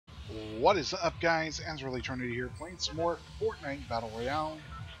What is up, guys? Azrael Eternity here, playing some more Fortnite Battle Royale.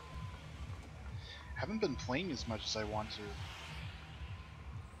 Haven't been playing as much as I want to.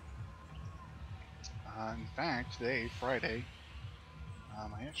 In fact, today, Friday,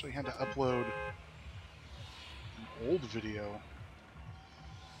 I actually had to upload an old video.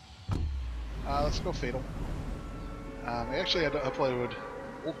 Let's go Fatal. I actually had to upload an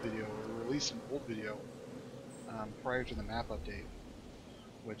old video, or release an old video, prior to the map update,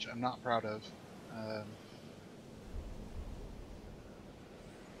 which I'm not proud of.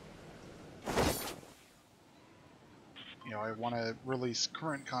 You know, I want to release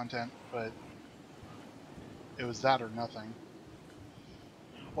current content, but it was that or nothing.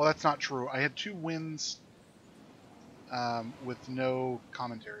 Well, that's not true. I had 2 wins with no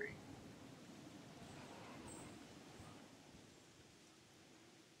commentary.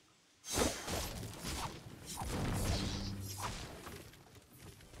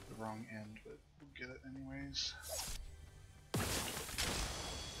 The wrong end, but we'll get it anyways.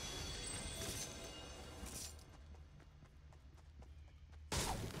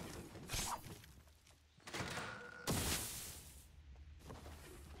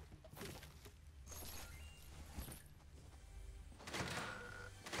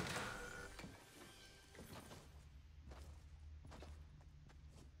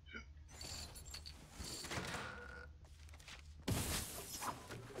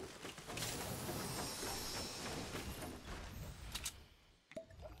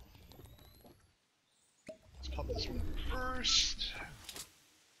 Pop this one first.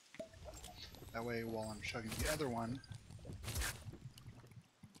 That way, while I'm chugging the other one,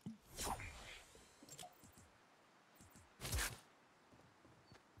 I'll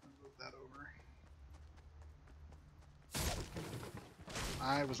move that over.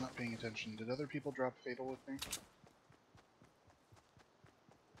 I was not paying attention. Did other people drop Fatal with me?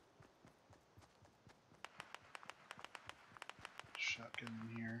 Shotgun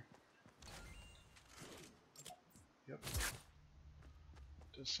in here. Yep.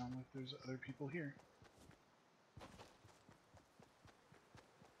 Does sound like there's other people here.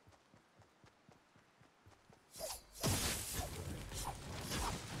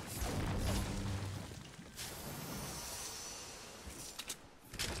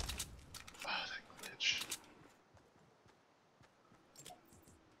 Oh, that glitch.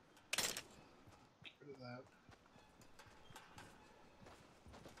 Get rid of that.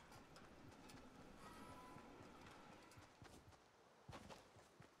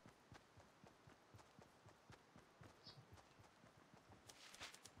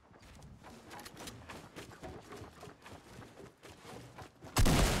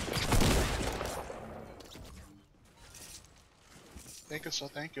 Thank you, so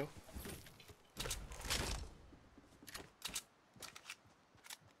thank you.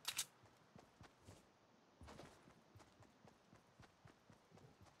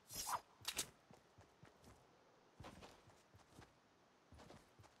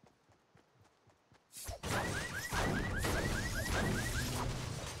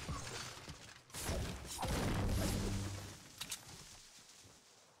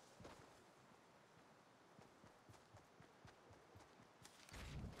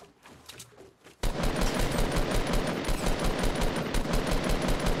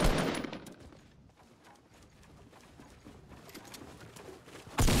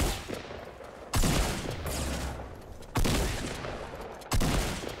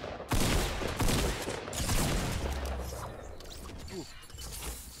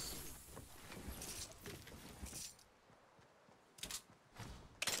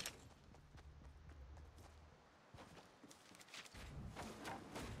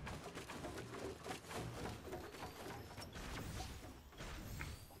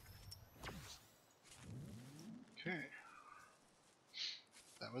 Okay.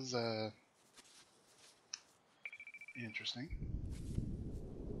 That was interesting.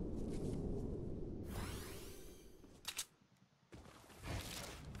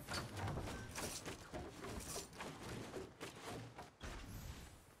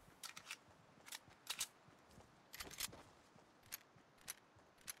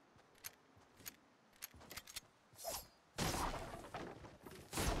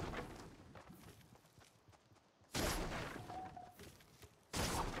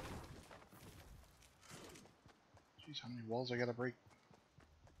 Jeez, how many walls I gotta break?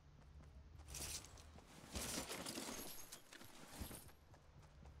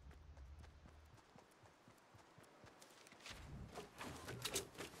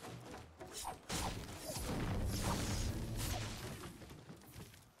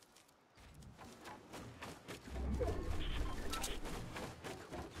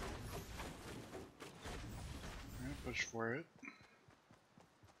 push for it.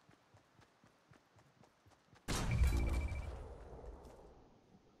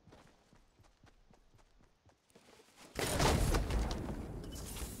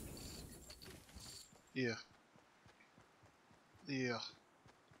 Yeah. Yeah.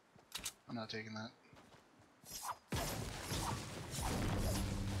 I'm not taking that.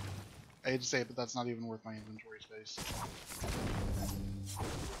 I hate to say it, but that's not even worth my inventory space.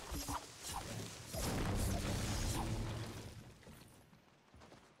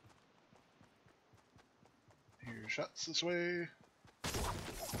 Here, shots this way.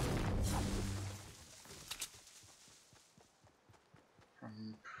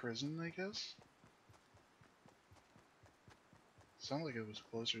 From prison, I guess? Sounded like it was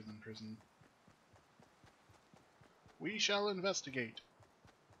closer than prison. We shall investigate.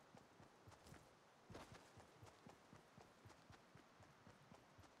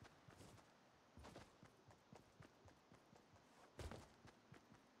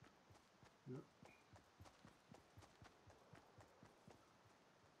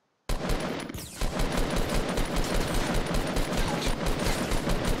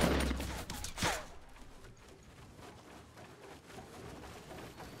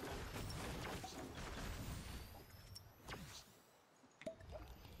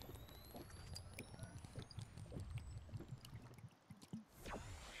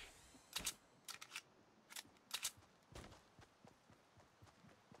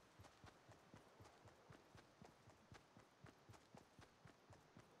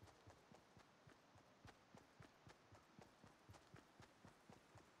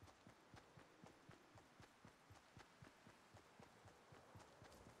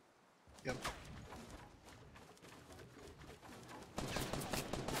 Yep.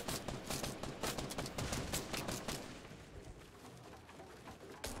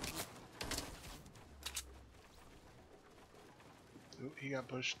 Oh, he got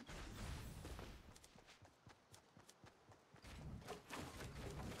pushed.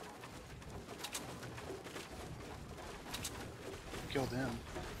 Killed him.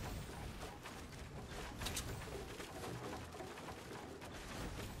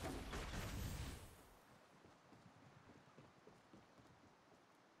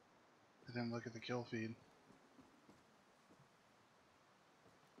 I didn't look at the kill feed.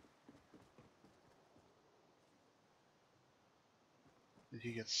 Did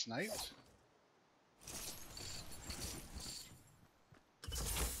he get sniped?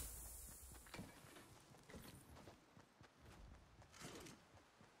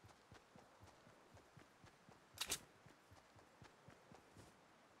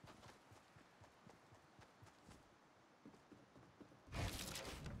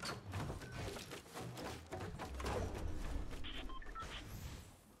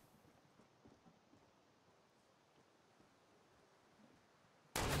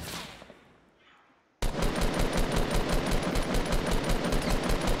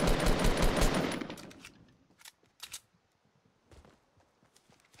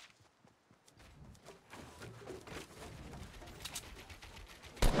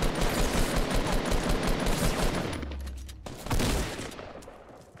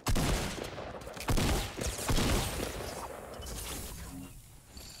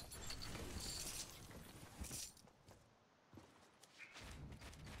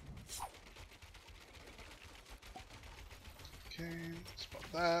 Okay, spot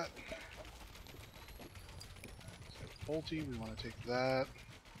that. Bolty, we want to take that.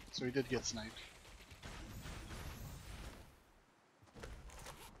 So he did get sniped.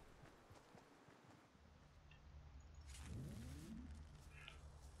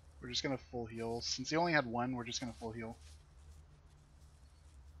 We're just gonna full heal. Since he only had one, we're just gonna full heal.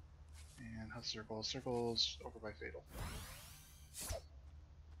 And how's circle? Circle's over by fatal.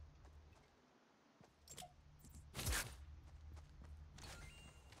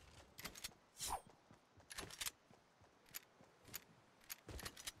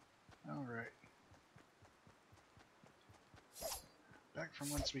 Alright. Back from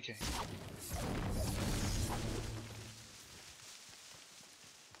whence we came.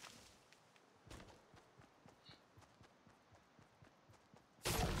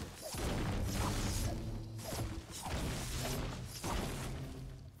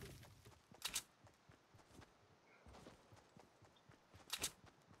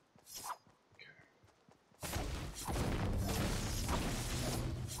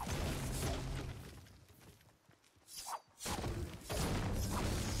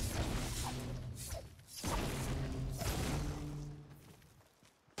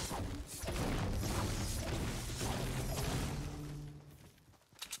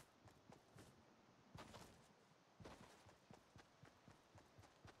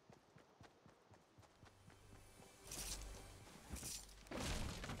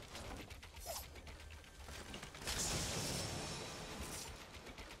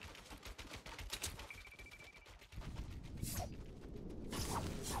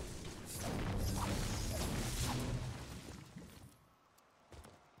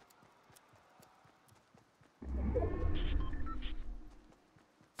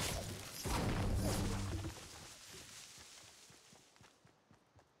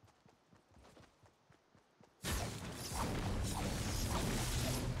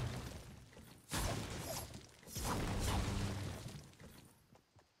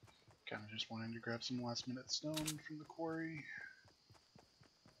 Kind of just wanting to grab some last minute stone from the quarry.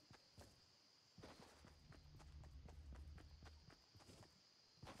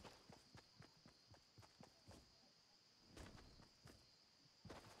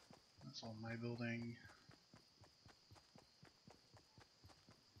 That's all my building.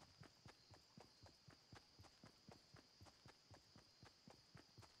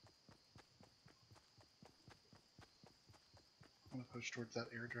 I'm gonna push towards that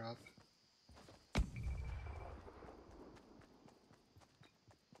airdrop.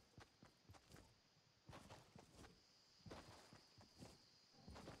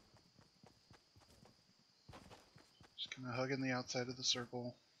 Just kind of hugging the outside of the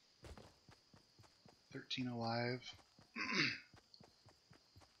circle. 13 alive.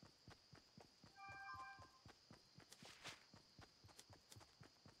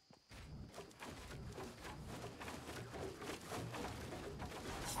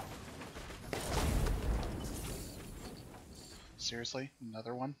 Seriously?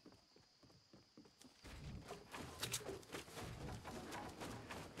 Another one?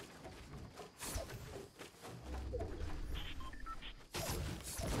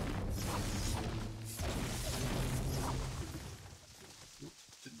 Oop,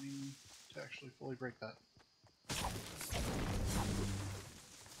 didn't mean to actually fully break that.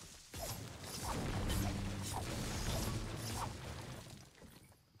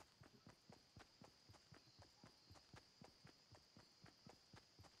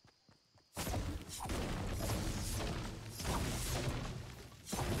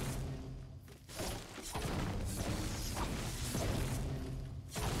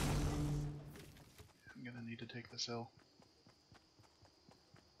 I'm gonna need to take this hill.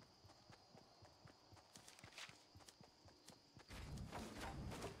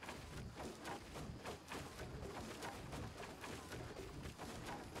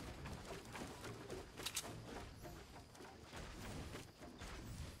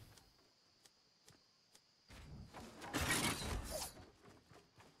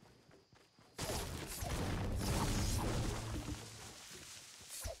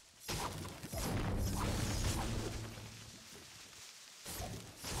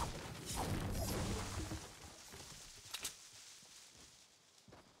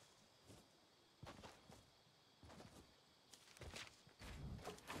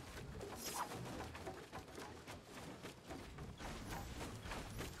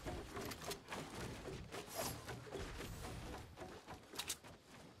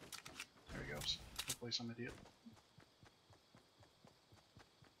 Hopefully some idiot.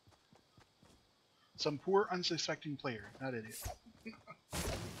 Some poor unsuspecting player, not idiot.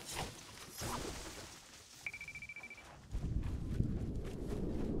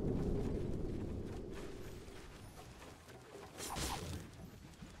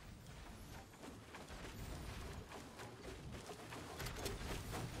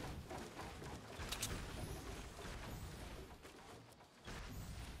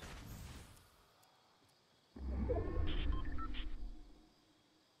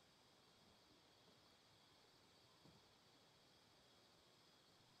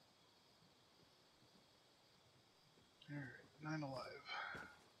 Alright, 9 alive.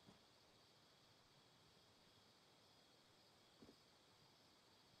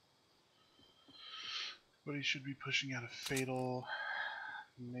 But he should be pushing out a fatal.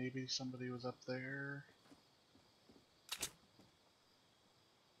 Maybe somebody was up there.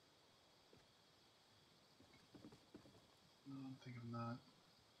 No, I think I'm not.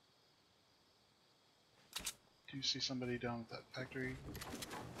 Do you see somebody down at that factory?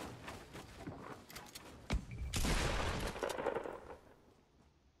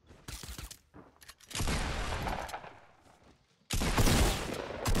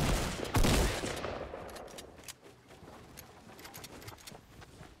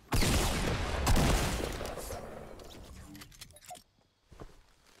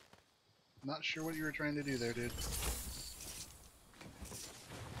 Not sure what you were trying to do there, dude.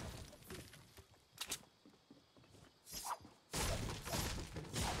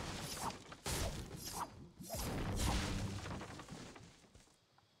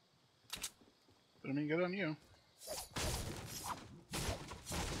 But I mean, good on you.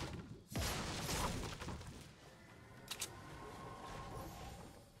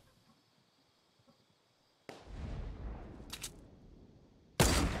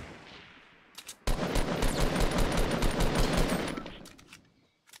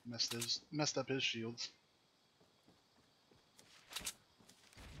 Messed up his shields.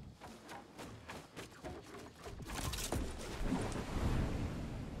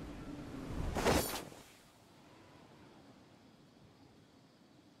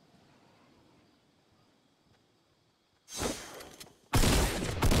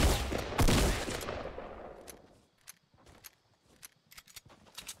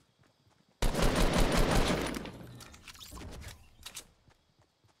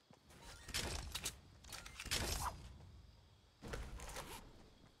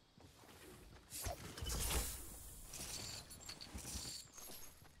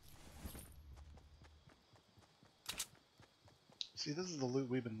 See, this is the loot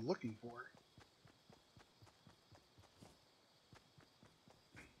we've been looking for.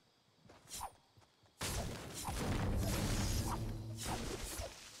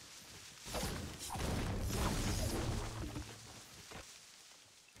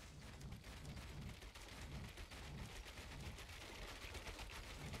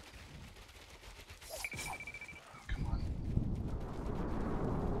 Come on.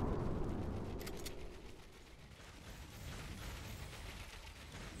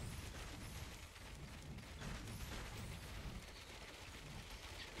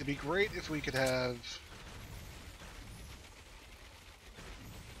 It'd be great if we could have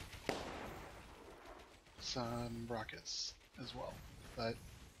some rockets as well, but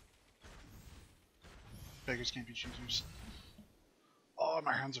beggars can't be choosers. Oh,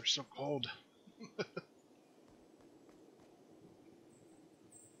 my hands are so cold.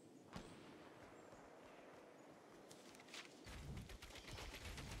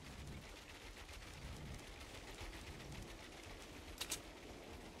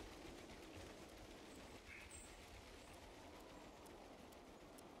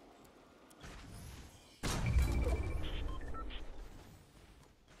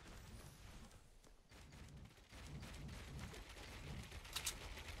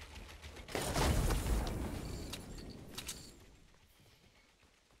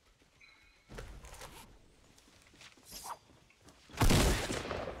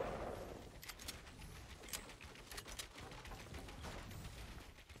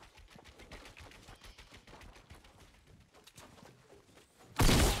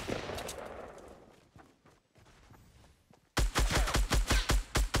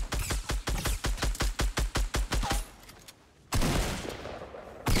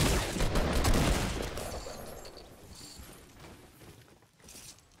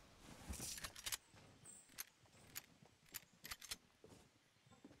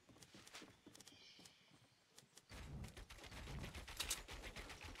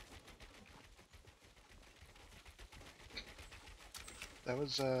 That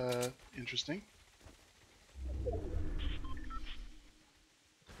was interesting.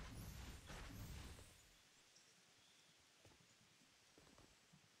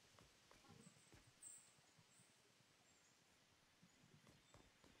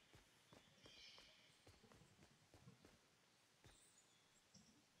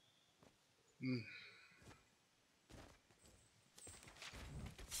 Mm.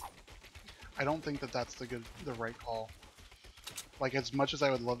 I don't think that that's the right call. Like, as much as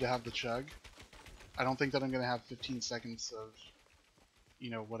I would love to have the chug, I don't think that I'm gonna have 15 seconds of, you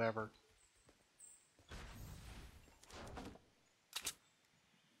know, whatever.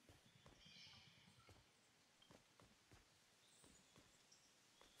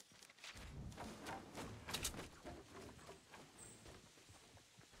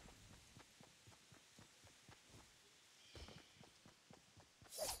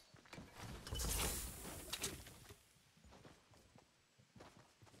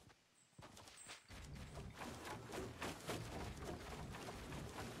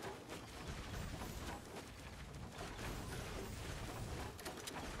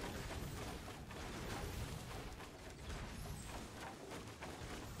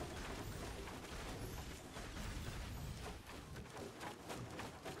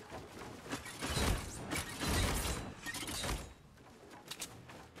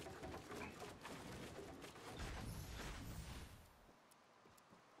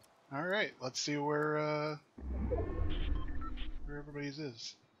 All right, let's see where everybody's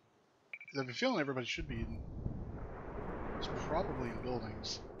is. 'Cause I have a feeling everybody should be in. It's probably in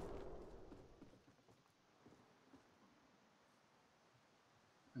buildings,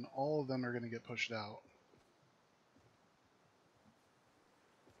 and all of them are gonna get pushed out.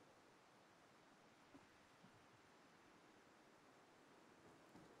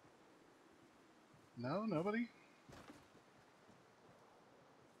 No, nobody.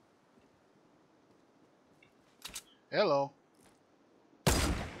 Hello.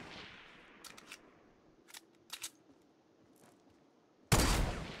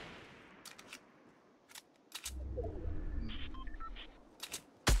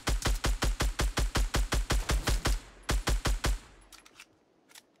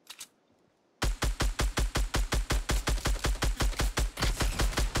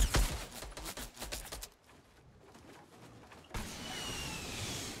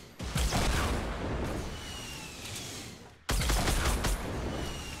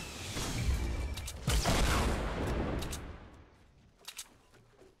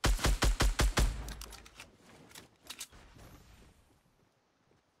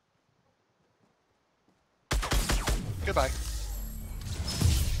 Goodbye.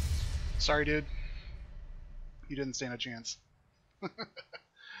 Sorry, dude. You didn't stand a chance.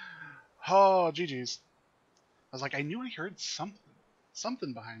 Oh, GG's. I was like, I knew I heard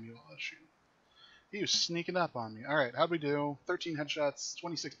something behind me while I was shooting. He was sneaking up on me. All right, how'd we do? 13 headshots,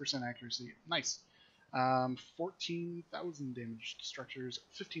 26% accuracy. Nice. 14,000 damage to structures,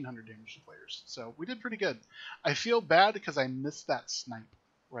 1,500 damage to players. So we did pretty good. I feel bad because I missed that snipe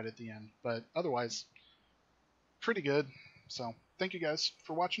right at the end, but otherwise, pretty good. So thank you guys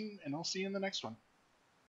for watching, and I'll see you in the next one.